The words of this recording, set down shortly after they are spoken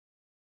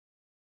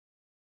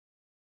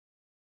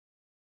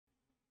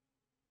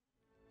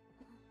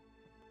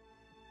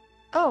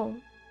Oh.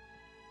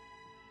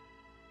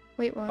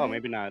 Wait, what? Oh,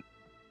 maybe not.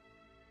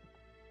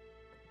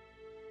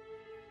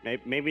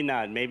 Maybe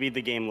not. Maybe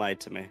the game lied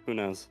to me. Who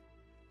knows?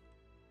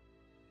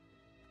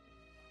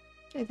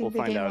 I think We'll the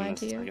find game out in lied a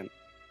to you. second.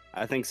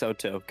 I think so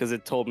too, because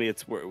it told me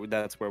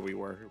that's where we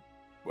were.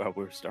 Well,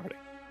 we're starting.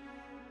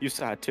 You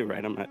saw it too,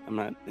 right? I'm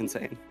not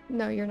insane.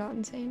 No, you're not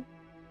insane.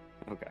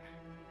 Okay.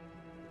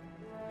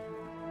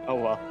 Oh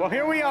well. Well,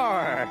 here we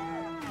are.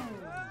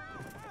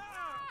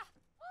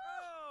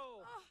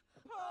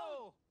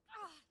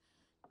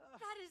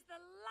 That is the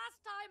last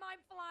time I'm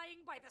flying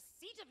by the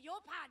seat of your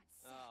pants.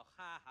 Oh,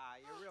 haha,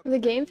 you're real. The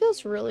game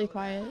feels really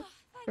quiet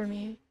for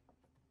me.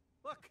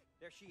 Look,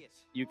 there she is.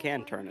 You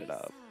can turn it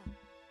up.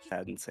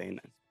 Hadn't seen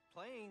it.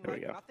 Playing There we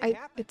like go. nothing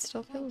happened. It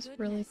still feels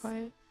really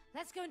quiet.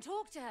 Let's go and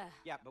talk to her.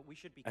 Yeah, but we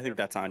should be. I think careful.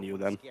 that's on We you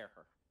don't wanna then. Scare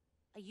her.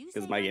 Are you 'Cause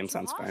saying my I'm game too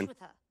sounds harsh fine. with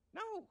her?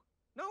 No.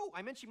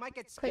 I meant she might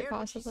get Quite scared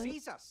when she possibly.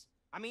 sees us.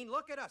 I mean,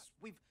 look at us.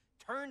 We've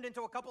turned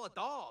into a couple of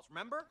dolls.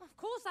 Remember? Of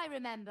course I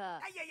remember.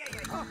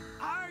 Yeah.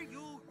 Are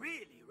you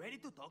really ready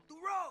to talk to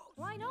Rose?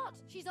 Why not?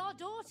 She's our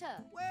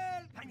daughter.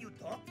 Well, can you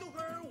talk to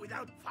her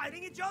without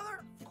fighting each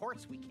other? Of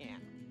course we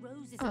can.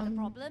 Rose isn't the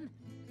problem.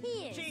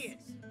 He is. She is.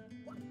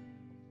 What?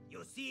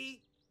 You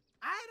see,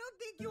 I don't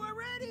think you are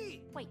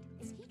ready. Wait,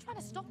 is he trying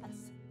to stop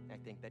us? I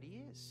think that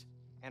he is.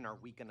 And are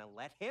we gonna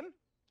let him?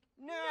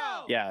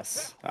 No.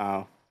 Yes.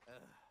 Oh.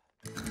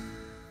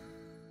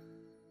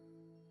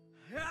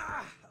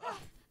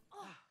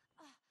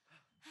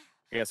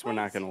 I guess we're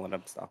not gonna let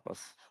him stop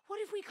us. What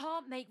if we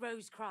can't make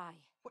Rose cry?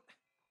 What?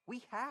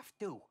 We have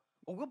to,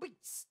 or we'll be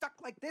stuck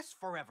like this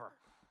forever.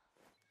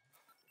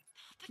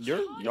 But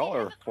Y'all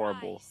are never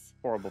horrible, cries.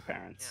 horrible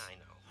parents. Yeah, I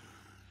know.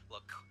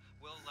 Look,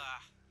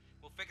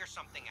 we'll figure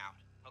something out,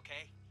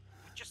 okay?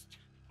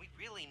 We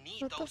really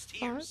need What the those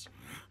tears. fuck?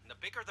 And the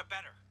bigger, the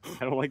better.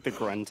 I don't like the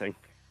grunting.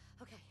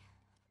 Okay.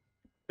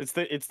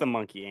 It's the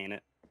monkey, ain't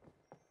it?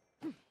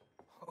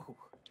 Oh,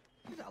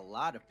 there's a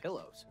lot of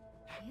pillows.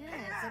 Yeah,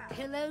 it's a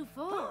pillow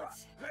fort.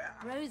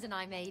 Rose and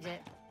I made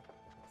it.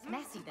 It's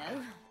messy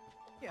though.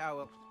 Yeah,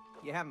 well,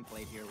 you haven't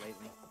played here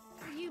lately.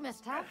 You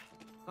must have.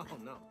 Oh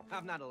no,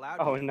 I'm not allowed.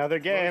 Oh, to. another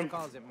game. Rose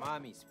calls it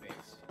mommy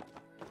space.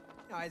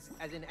 No, as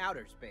in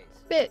outer space.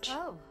 Bitch.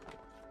 Oh,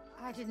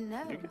 I didn't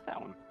know. You get that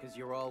one. Because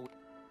you're all.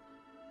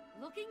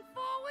 Looking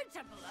forward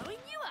to blowing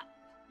you up.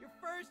 Your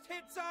first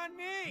hit's on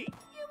me.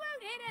 You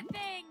won't hit a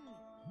thing.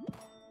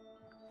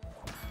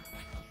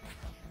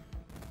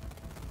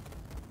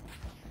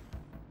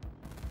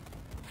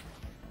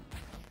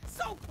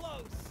 So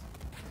close.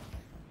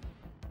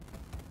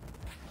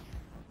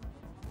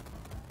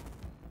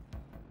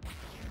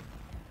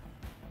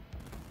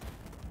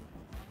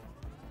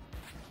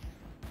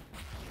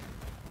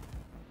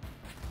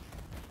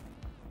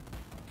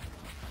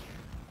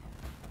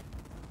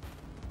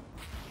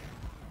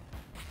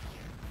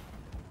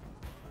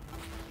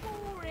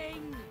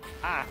 Boring.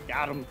 Ah,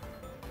 got him.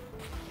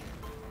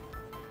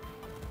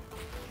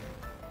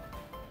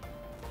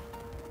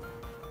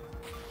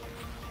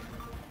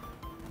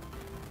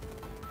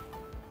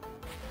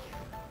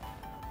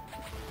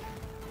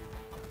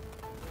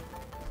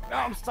 No,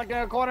 I'm stuck in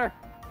a corner.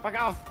 Fuck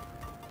off.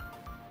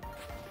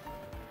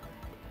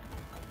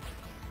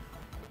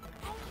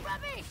 Oh,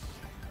 rubbish.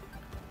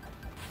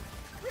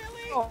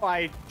 Really? Oh,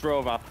 I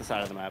drove off the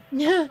side of the map.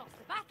 Yeah. Lost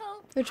the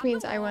battle. Which and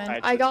means the I war. win.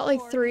 I got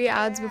like 3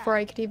 ads before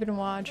I could even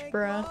watch,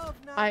 bruh.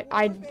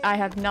 I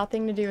have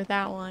nothing to do with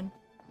that one.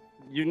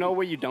 You know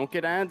where you don't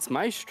get ads?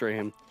 My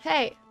stream.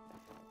 Hey.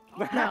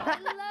 Oh, I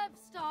love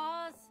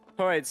stars.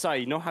 All right,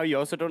 sorry. You know how you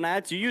also don't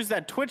ads? You use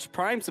that Twitch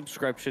Prime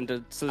subscription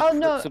to Oh,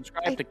 no,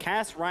 subscribe to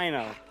Cast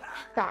Rhino.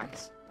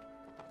 Facts.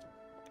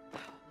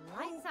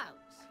 Lights out.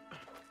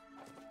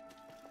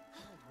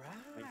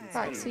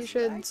 Facts. You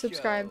should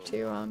subscribe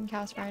to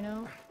Cast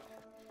Rhino.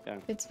 Yeah.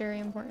 It's very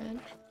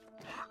important.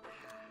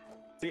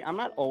 See, I'm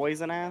not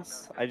always an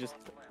ass. I just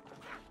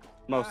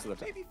most of the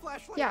time. Maybe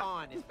flashlight Yeah.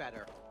 on is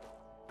better.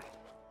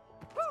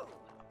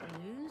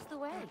 Lose the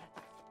way.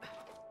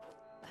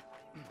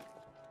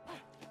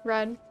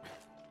 Red,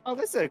 Oh,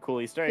 this is a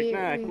cool Easter egg. We-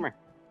 Nah, we- come here. we Come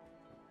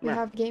here.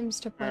 have games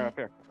to Come here,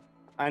 play. up here.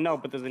 I know,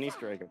 but there's an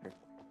Easter egg up here.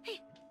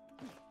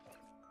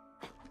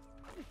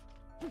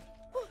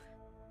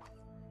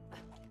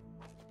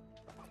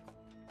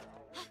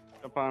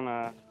 Up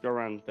on, go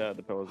around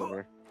the pillows over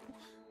here.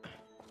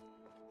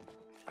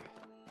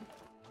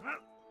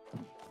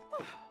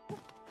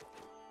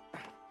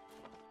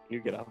 You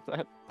get off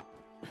that.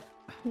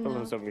 No.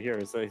 Pillows over here.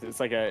 It's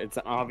like it's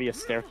an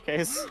obvious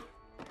staircase.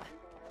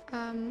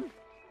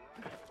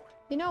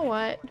 You know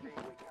what?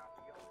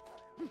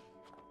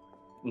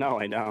 No,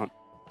 I don't.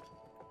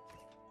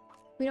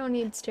 We don't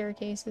need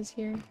staircases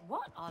here.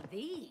 What are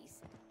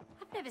these?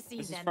 I've never seen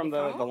This is them from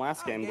before. the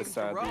last Oh, game games this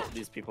are rough.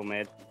 these people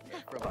made.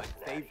 From my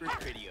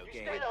favorite video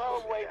game. Stay the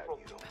hell away from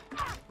me.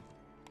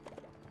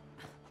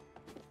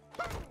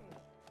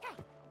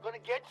 Gonna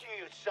get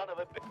you, you son of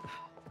a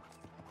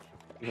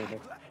bitch.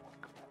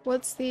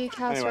 What's the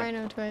Cast Anyway.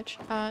 Rhino Twitch?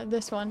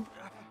 This one.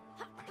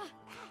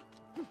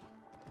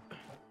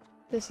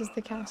 This is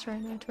the Cast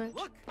Rhino Twitch.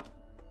 Look,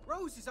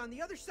 Rose is on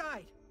the other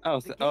side. Oh,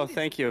 The oh, gate is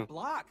thank you.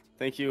 Blocked.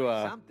 Thank you,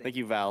 thank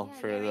you, Val, Yeah,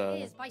 for there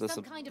it is, by the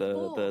some kind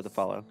of the force.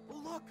 follow.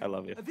 Oh, look. I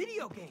love you. A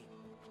video game.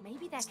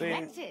 Maybe they're See?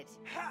 connected.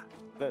 Ha!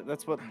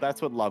 That's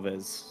what love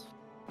is.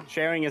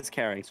 Sharing is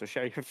caring. So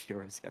share your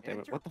viewers. Goddammit.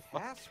 Enter What the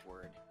fuck?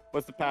 password.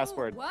 What's the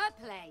password? Oh,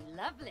 wordplay,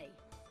 lovely.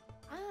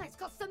 Ah, it's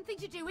got something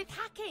to do with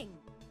hacking.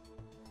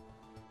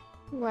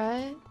 What?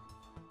 I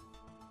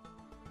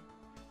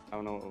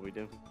don't know what we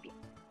do.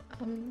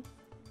 Um,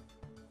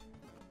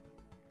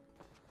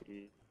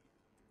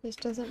 this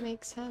doesn't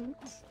make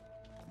sense.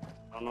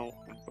 I don't know.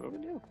 What do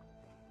we do?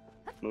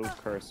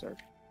 Move cursor.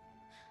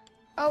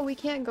 Oh, we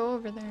can't go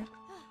over there.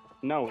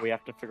 No, we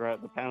have to figure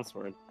out the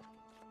password.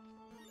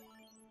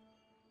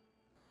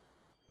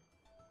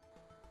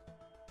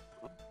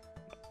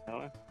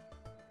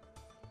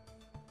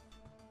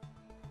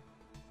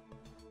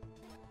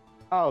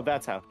 Oh,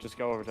 that's how. Just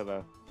go over to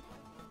the...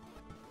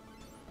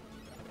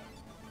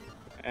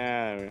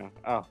 There we go.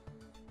 Oh.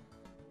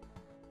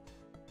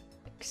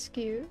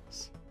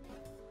 Excuse?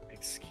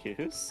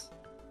 Excuse?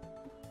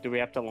 Do we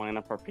have to line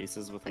up our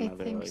pieces with I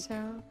another, think like...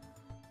 so.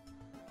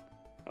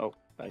 Oh,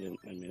 I didn't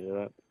do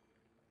that.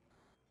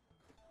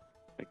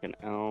 Like an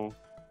L.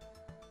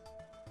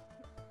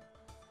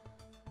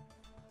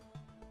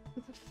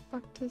 What the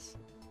fuck does...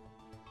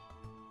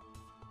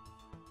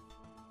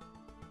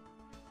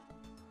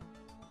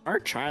 Our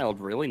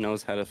child really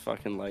knows how to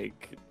fucking,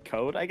 like,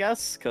 code, I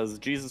guess? Because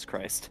Jesus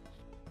Christ.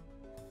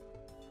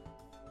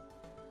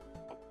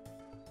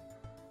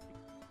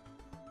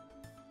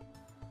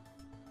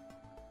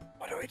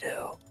 What do we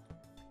do?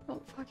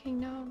 Don't fucking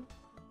know.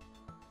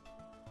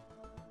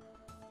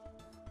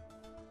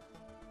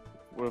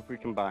 What if we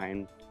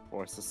combine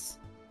forces?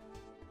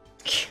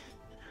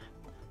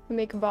 We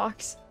make a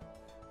box.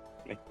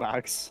 Make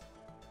box?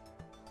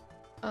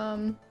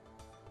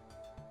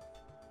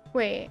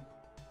 Wait.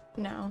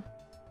 No.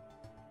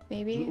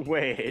 Maybe?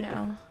 Wait.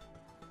 No.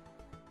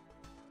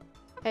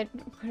 What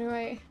do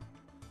I...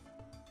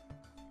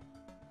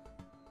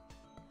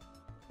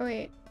 Oh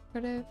wait,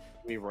 what if...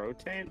 We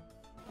rotate?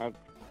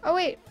 Oh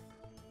wait,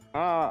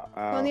 On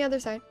on the other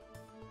side.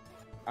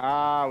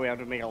 we have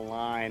to make a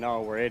line.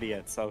 Oh, we're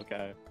idiots.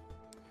 Okay.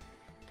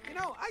 You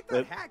know, I thought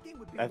That- hacking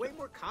would be that- way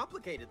more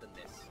complicated than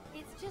this.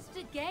 It's just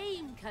a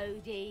game,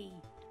 Cody.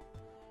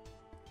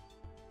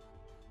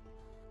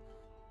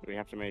 Do we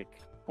have to make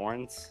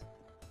horns?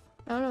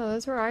 I don't know,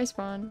 that's where I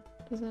spawn.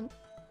 Doesn't...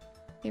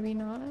 Maybe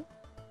not?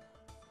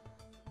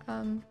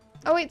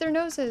 Oh wait, their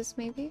noses,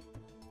 maybe?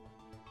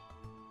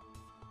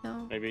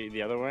 No. Maybe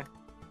the other way?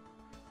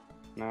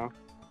 No?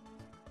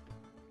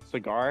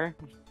 Cigar?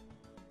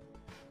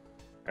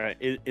 Alright,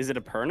 is it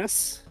a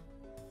Pernus?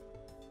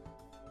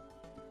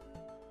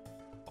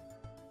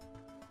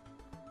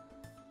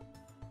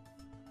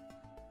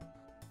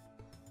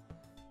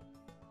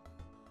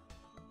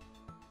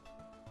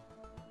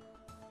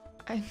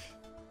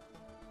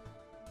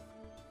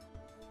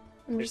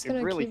 I'm just It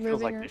gonna really keep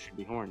feels moving like her. there should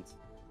be horns.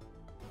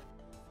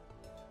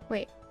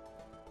 Wait.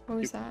 What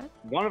was You- that?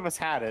 One of us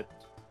had it.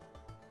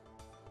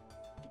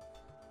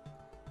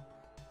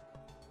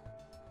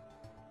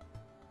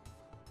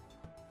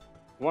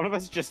 One of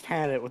us just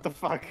had it. What the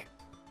fuck?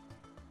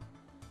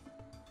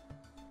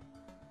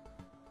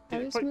 I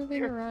Dude, was put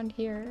moving here. around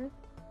here.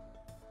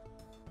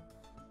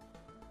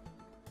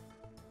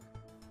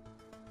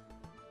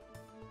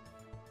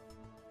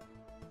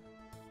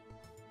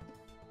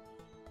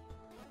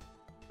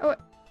 Oh.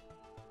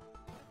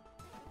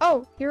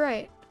 Oh, you're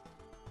right.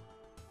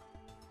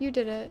 You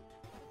did it.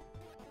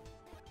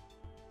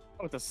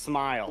 Oh, with a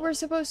smile. We're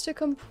supposed to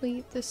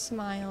complete the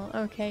smile.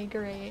 Okay,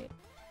 great.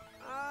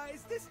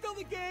 Is this still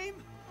the game?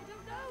 I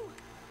don't know,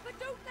 but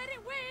don't let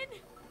it win.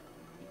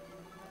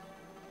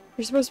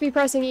 You're supposed to be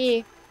pressing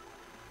E.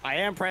 I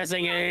am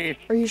pressing E.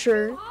 Are you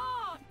sure?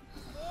 Hard.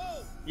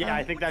 Yeah,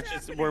 I think that's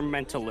just we're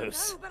meant to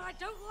lose. No, but I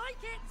don't like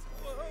it.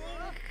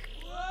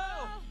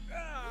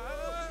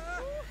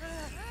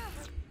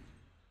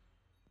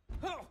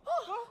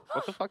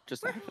 What the fuck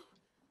just happened?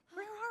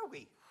 Where are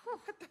we?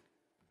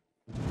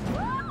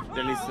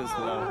 Jenny says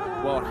hello.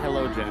 Well,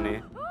 hello, Jenny.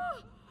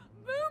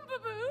 Boom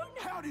Baboon!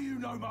 How do you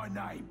know my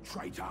name,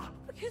 traitor?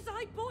 Because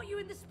I bought you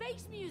in the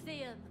Space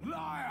Museum.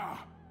 Liar!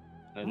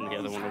 And the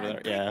other one over there.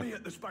 Roseanne Yeah. beat me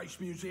at the Space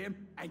Museum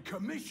and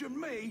commissioned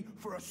me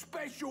for a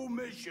special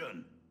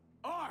mission.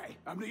 I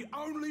am the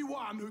only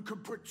one who can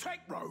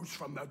protect Rose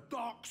from the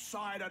dark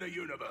side of the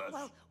universe.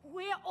 Well,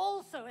 we're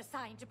also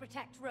assigned to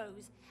protect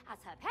Rose. As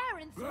her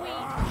parents, we...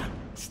 Ah,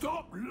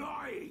 stop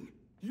lying!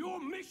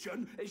 Your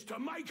mission is to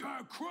make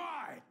her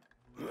cry.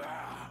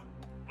 Ah.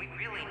 We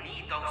really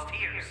need those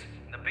tears.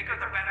 The bigger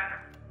the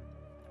better.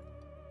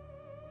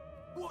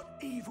 What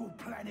evil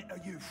planet are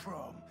you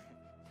from?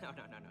 No.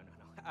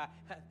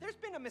 There's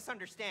been a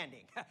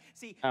misunderstanding.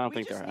 See, I don't we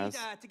think just there need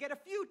has. to get a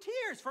few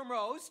tears from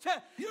Rose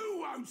to... You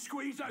won't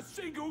squeeze a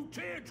single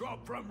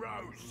teardrop from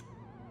Rose.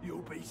 You'll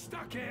be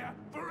stuck here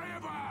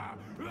forever.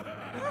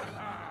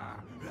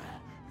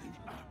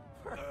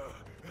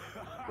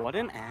 What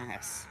an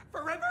ass.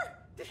 Forever?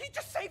 Did he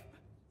just say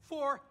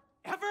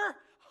forever?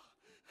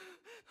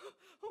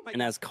 Oh my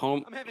And as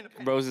I'm having a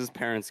panic. Rose's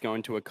parents go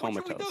into a What shall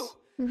we comatose.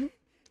 do? Mhm.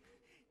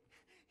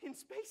 In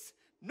space,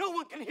 no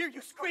one can hear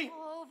you scream.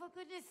 Oh, for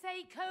goodness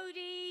sake,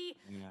 Cody.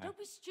 Yeah. Don't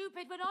be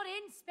stupid. We're not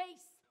in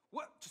space.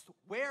 What? Just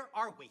where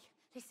are we?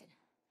 Listen,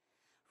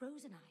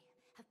 Rose and I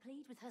have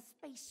played with her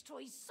space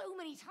toys so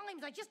many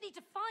times. I just need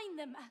to find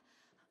them.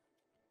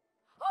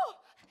 Oh,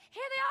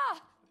 here they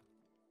are.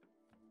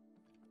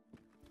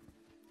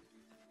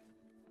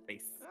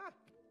 Face. Ah,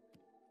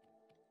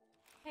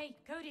 Hey,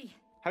 Cody.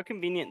 How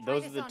convenient. Try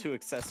Those are this the on. two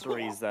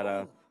accessories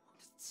that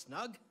just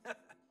snug.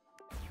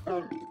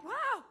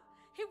 Wow,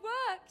 it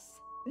works.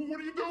 What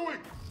are you doing?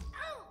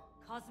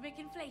 Cosmic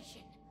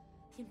inflation.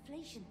 The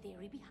inflation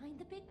theory behind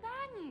the Big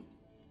Bang.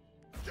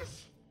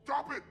 Just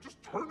stop it.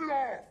 Just turn it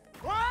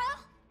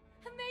off.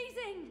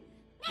 Amazing.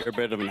 You're a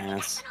bit of an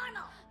ass.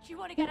 Do you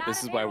want to get out This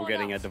of is here why or we're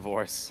getting a not?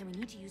 divorce. So we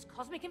need to use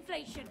cosmic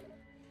inflation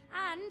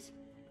and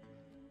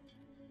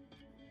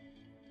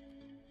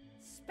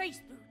space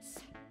boots,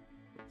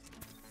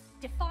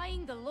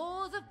 defying the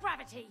laws of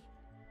gravity.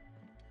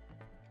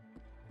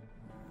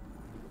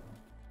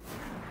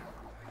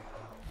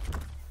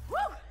 Woo!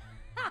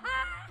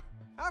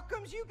 How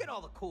comes you get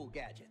all the cool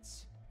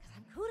gadgets? Because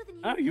I'm cooler than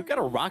you. Oh, you got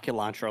a know. rocket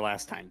launcher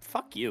last time.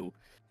 Fuck you.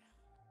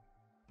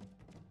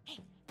 Hey,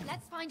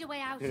 let's find a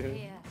way out of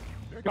here.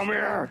 Come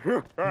here.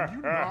 Can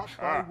you not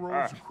buy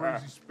Rose a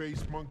crazy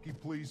space monkey,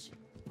 please?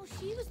 Well,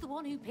 she was the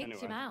one who picked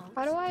him Anyway. out.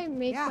 How do I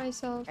make Yeah.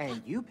 myself?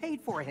 And you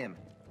paid for him.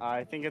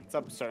 I think it's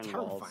up certain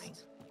walls. Terrifying.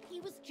 He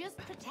was just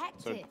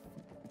protective.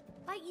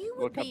 Like you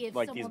look would up, be if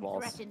like, these someone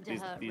walls. threatened to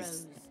These- hurt these-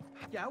 Rose.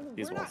 Yeah, well,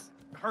 These we're not walls.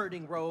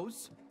 hurting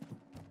Rose.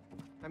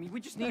 I mean,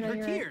 we just need no, her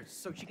you're right. tears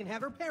so she can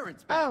have her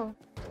parents back. Oh,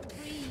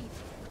 Agreed.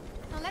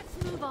 Now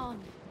let's move on.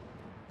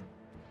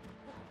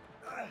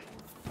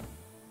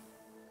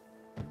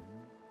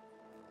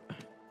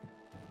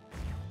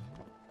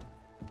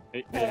 Are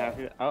you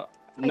happy? Oh,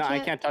 no, I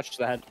can't- can't touch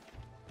that.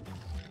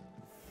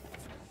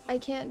 I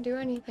can't do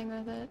anything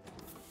with it.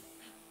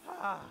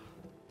 Ah,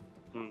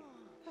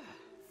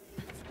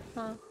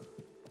 Huh.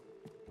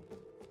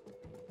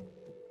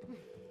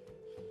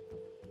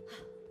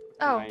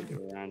 I Oh,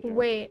 do around here.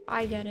 wait,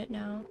 I get it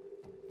now.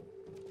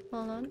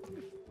 Hold on.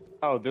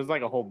 Oh, there's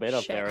like a whole bit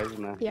up Shit. there,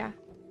 isn't there? Yeah.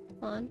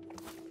 Hold on.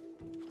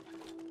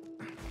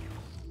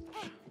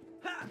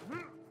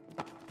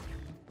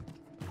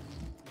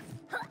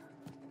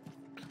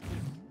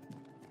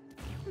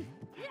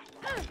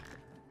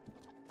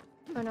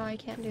 Oh no, I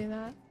can't do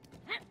that.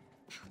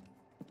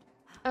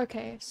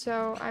 Okay,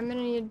 so I'm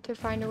gonna need to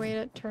find a way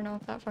to turn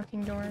off that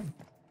fucking door.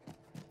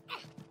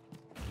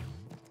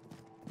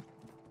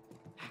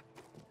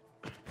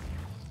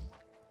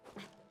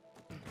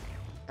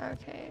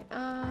 Okay,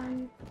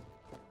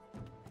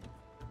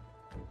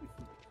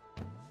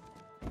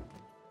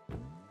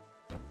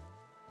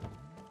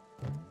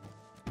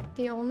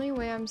 the only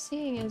way I'm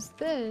seeing is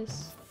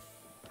this.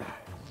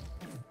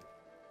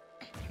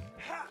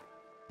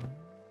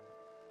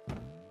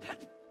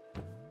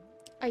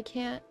 I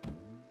can't.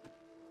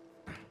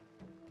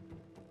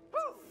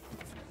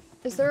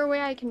 Is there a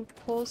way I can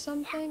pull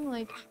something,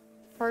 like,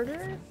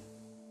 harder?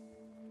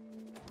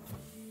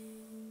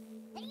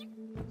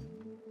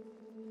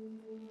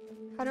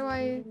 How do I...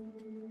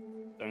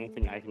 Is there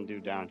anything I can do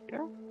down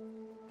here?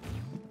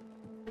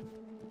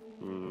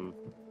 Hmm.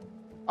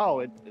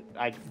 Oh,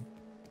 I.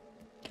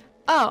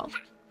 Oh!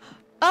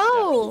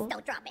 Oh!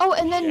 Don't drop it. Oh,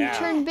 and then Yeah.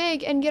 turn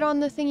big and get on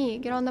the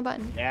thingy. Get on the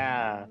button.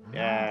 Yeah,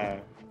 yeah.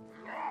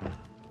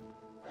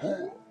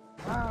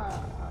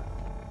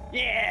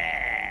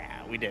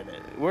 Yeah! We did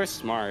it. We're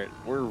smart.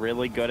 We're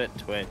really good at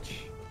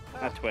Twitch.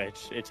 Not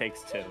Twitch. It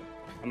takes two.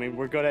 I mean,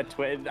 we're good at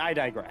Twitch. I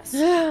digress.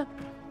 We're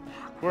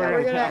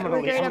We're, good at- I'm, we're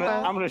gonna, great I'm, at gonna,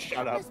 both. I'm gonna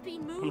shut up. Has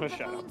been I'm moved gonna to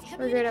shut up. Boone's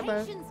We're great at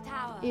both. communications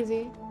tower.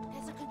 Easy.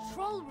 There's a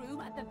control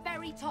room at the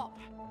very top.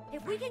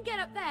 If we can get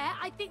up there,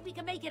 I think we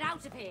can make it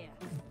out of here.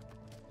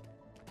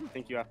 I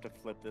think you have to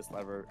flip this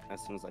lever as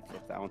soon as I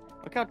flip that one.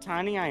 Look how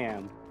tiny I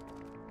am.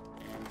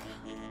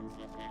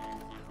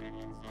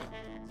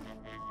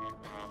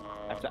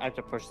 I have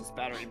to push this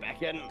battery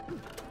back in.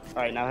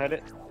 Alright, now hit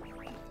it.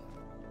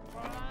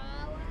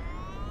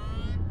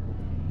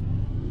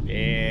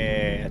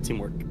 Yeah,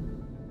 teamwork.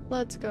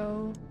 Let's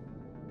go.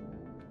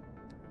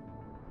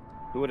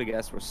 Who would have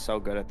guessed we're so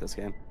good at this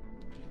game?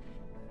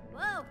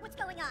 Whoa, what's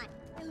going on?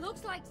 It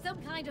looks like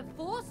some kind of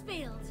force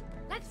field.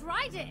 Let's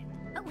ride it.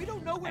 we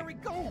don't know where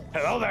it goes.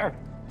 Hello there!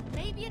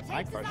 Maybe it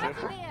I takes us crush out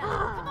it. of here.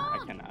 Come I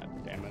on.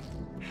 cannot, damn it.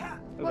 There's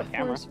What a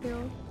camera. force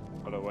field?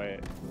 Put away.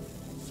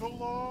 So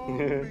long,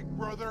 big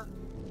brother.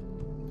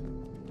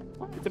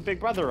 It's a Big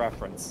Brother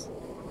reference.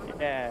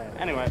 Yeah,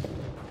 anyway.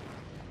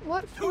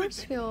 What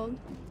force field?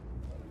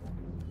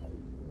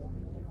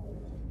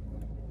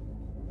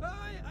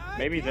 I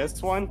Maybe can't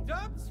this one?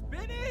 Stop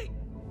spinning.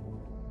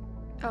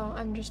 Oh,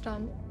 I'm just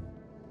done.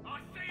 I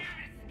see you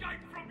escape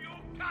from your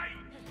cage,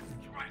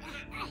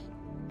 traitor.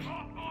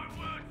 Mark my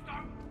words,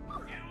 though.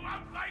 You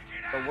won't make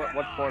it out. So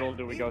what portal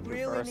do we He go through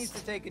really first? needs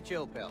to take a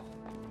chill pill.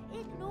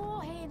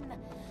 Ignore him.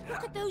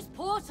 Look at those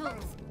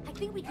portals. I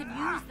think we can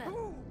use them.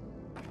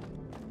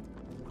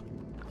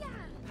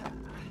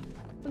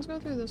 Let's go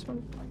through this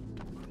one.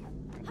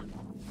 I'm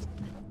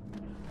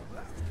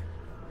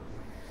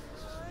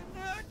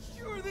not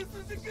sure this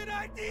is a good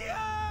idea!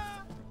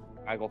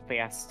 I go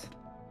fast.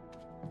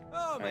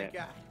 Oh my Alright.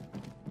 god.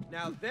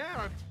 Now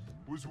that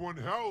Was one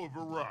hell of a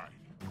ride.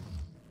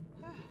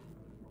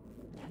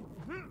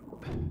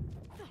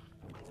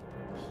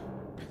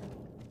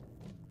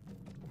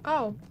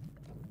 Oh.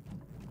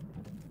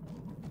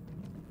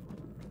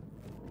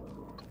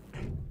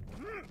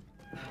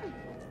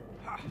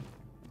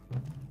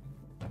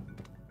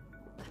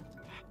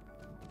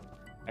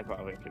 I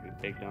probably could be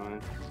big on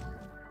it.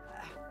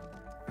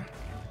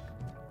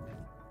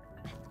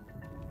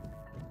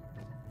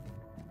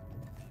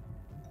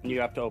 You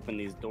have to open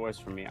these doors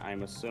for me,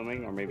 I'm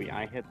assuming, or maybe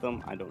I hit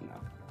them. I don't know.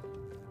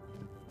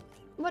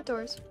 What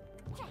doors?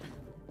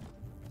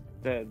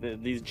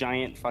 These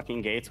giant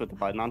fucking gates with the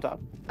button on top.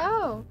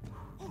 Oh.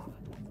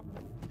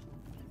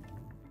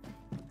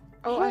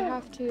 Oh, I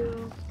have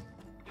to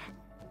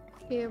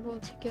be able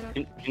to get up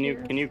Can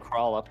here. you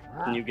crawl up?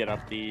 Can you get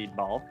up the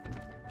ball?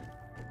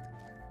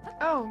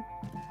 Oh.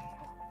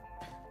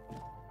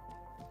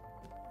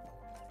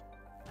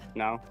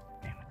 No.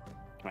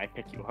 Can I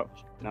pick you up?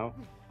 No.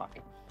 Fuck.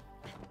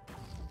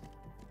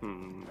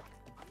 Hmm.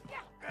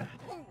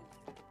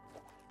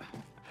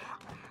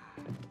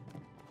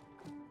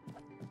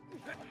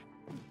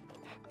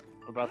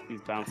 What about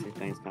these bouncy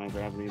things? Can I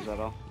grab these at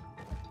all?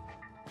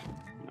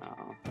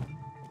 No.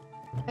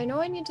 I know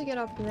I need to get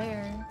up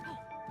there.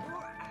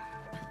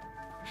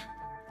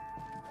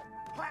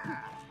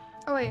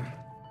 Oh wait.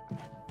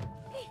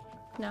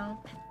 No.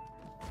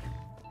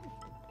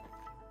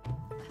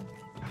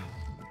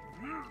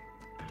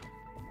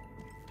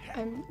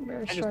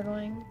 We're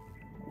struggling.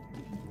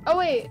 Oh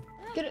wait!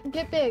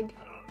 Get big!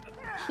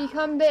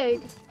 Become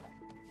big!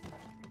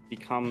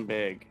 Become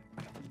big.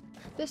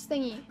 This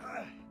thingy.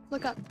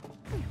 Look up.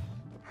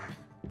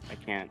 I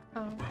can't.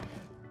 Oh.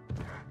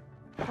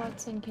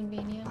 That's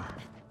inconvenient.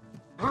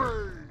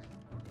 Hmm.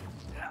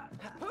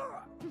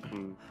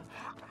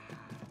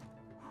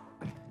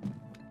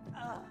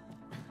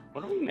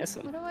 What are we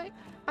missing? What do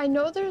I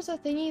know there's a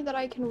thingy that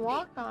I can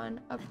walk on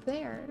up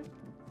there.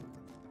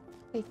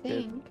 I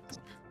think.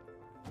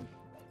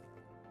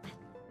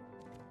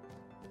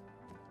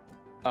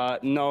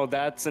 No,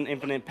 that's an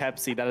infinite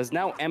Pepsi that is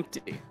now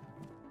empty.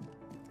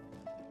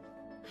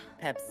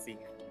 Pepsi.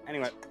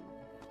 Anyway.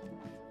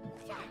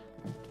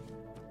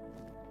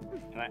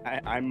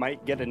 I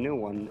might get a new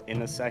one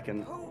in a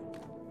second.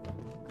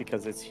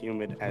 Because it's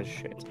humid as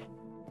shit.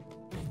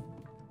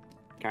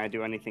 Can I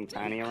do anything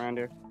tiny around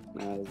here?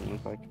 No, it doesn't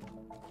look like.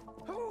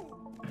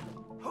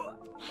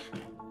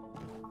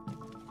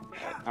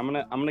 I'm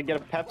gonna get a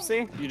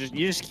Pepsi.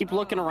 You just keep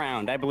looking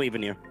around. I believe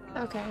in you.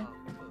 Okay.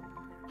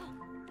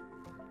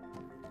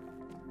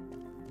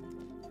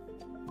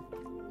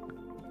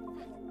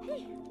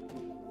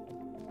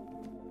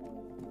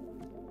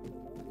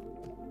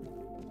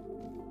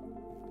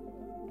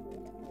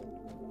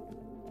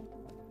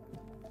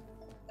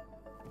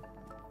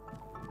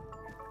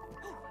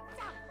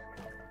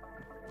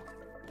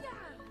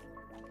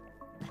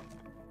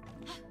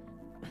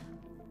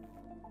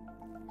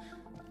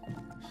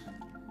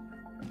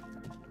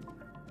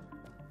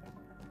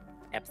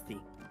 Pepsi.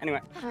 Anyway.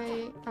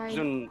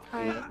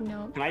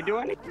 No. Can I do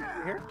anything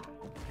here?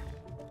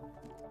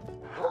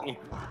 Yeah.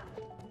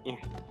 Yeah.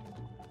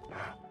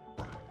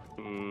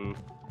 Hmm.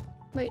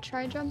 Wait,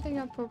 try jumping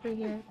up over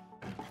here.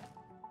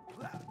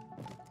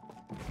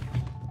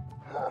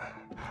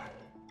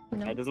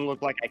 No. It doesn't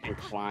look like I can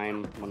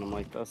climb when I'm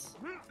like this.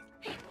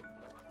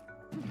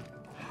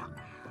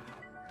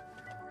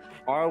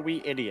 Are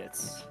we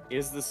idiots?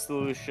 Is the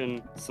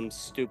solution some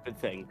stupid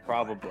thing?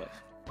 Probably.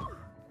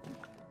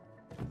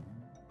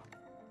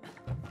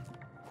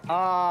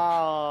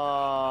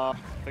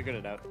 Figured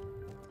it out.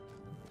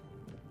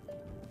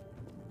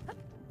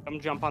 Come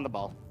jump on the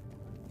ball.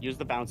 Use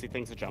the bouncy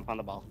things to jump on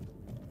the ball.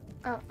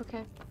 Oh,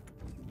 okay.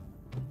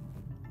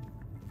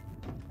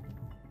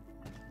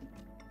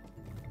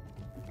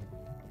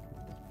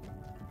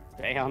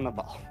 Stay on the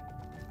ball.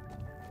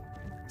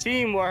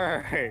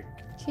 Teamwork!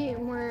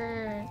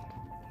 Teamwork.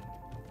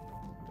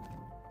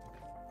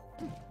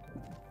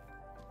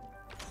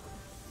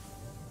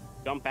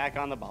 Jump back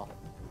on the ball.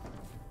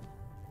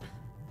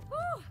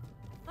 Ooh,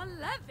 I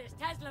love this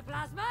Tesla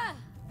plasma.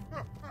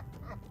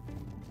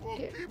 Well,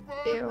 Ew,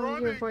 keep on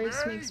running, your voice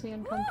May. makes me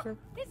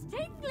uncomfortable. It's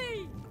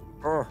tingly.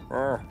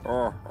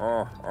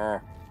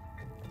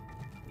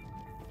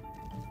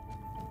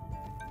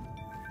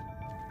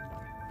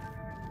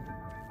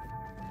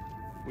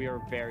 We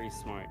are very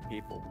smart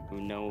people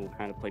who know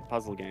how to play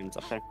puzzle games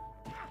up there.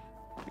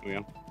 Here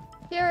we go.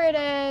 Here it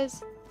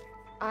is.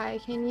 I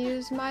can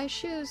use my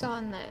shoes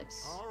on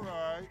this. All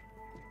right.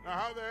 Now,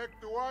 how the heck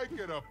do I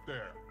get up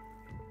there?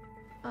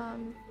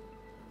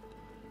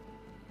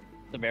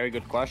 It's a very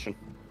good question.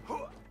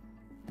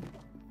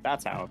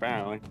 That's how,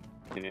 apparently.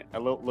 A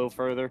little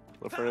further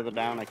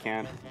down, I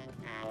can't.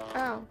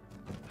 Oh.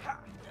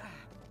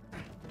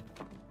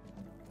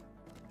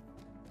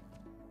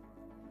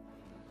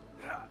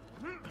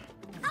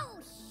 Oh,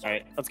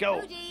 Alright, let's go.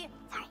 Rudy.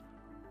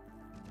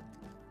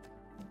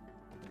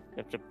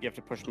 You have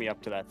to push me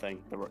up to that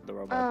thing, the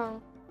robot.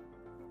 Oh.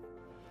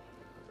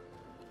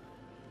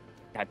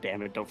 God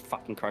damn it, don't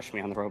fucking crush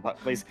me on the robot,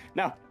 please.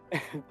 No!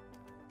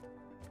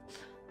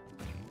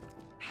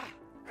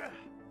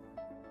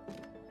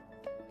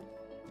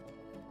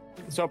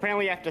 So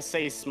apparently you have to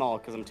stay small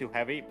because I'm too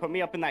heavy. Put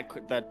me up in that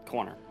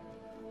corner.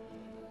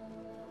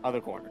 Other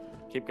corner.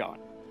 Keep going.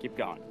 Keep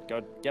going.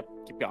 Go. Yep.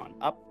 Keep going.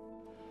 Up.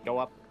 Go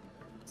up.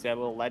 See that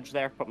little ledge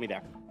there? Put me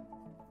there.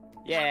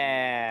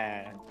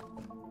 Yeah.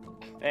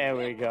 There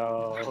we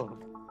go.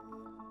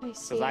 I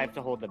see. Because I have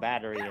to hold the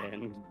battery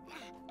in,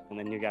 and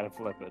then you gotta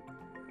flip it.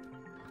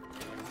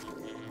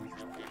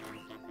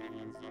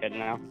 Hit it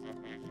now.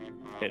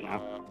 Hit it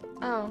now.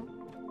 Oh.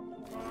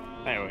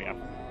 There we go.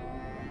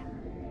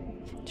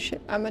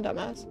 Shit, I'm a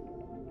dumbass.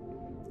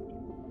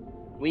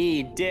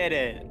 We did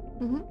it.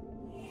 Mhm.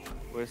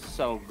 We're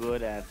so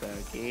good at the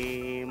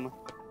game.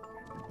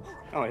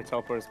 Oh, it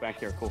teleports back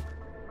here. Cool.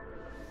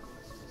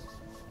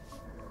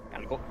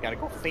 Gotta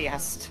go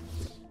fast.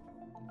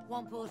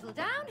 One portal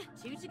down,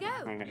 2 to go.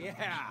 Okay.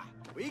 Yeah,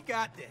 we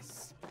got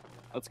this.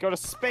 Let's go to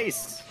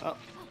space. Oh.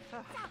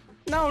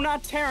 No,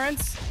 not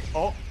Terrence.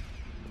 Oh,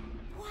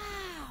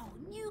 Wow,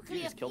 you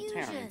nuclear just killed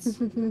fusion. Terrence.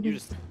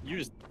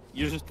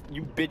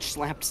 You bitch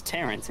slapped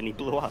Terrence and he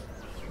blew up.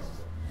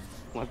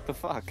 What the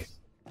fuck?